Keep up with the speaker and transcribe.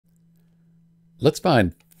Let's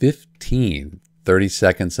find 15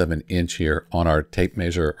 30-seconds of an inch here on our tape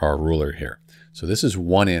measure, our ruler here. So this is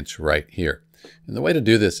 1 inch right here. And the way to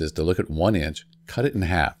do this is to look at 1 inch, cut it in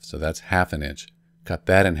half. So that's half an inch. Cut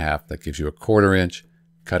that in half. That gives you a 1/4 inch.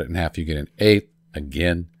 Cut it in half, you get an 1/8.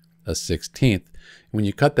 Again, a 16th. When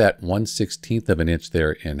you cut that 1/16 of an inch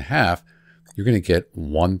there in half, you're going to get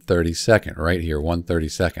 1/32 right here,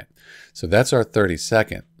 1/32. So that's our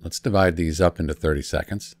 30-second. Let's divide these up into 30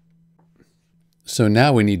 seconds. So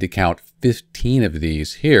now we need to count 15 of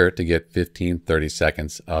these here to get 15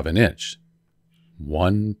 30-seconds of an inch.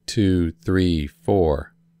 1, 2, 3,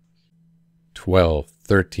 4, 12,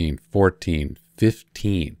 13, 14,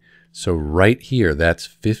 15. So right here, that's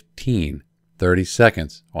 15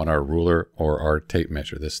 30-seconds on our ruler or our tape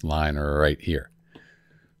measure, this line right here.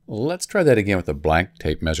 Let's try that again with a blank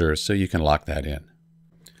tape measure so you can lock that in.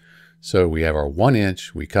 So we have our 1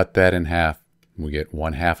 inch, we cut that in half, we get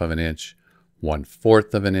 1/2 of an inch,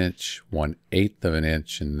 1/4 of an inch, 1/8 of an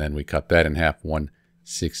inch, and then we cut that in half,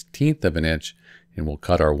 1/16 of an inch, and we'll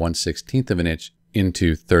cut our 1/16 of an inch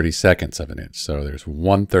into 30 seconds of an inch. So there's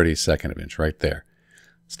 1/32 of an inch right there.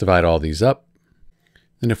 Let's divide all these up.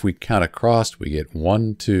 And if we count across, we get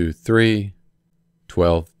 1, 2, 3,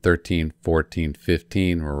 12, 13, 14,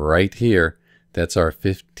 15 right here. That's our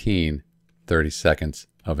 15 30-seconds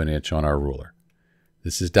of an inch on our ruler.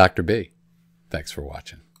 This is Dr. B. Thanks for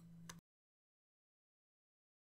watching.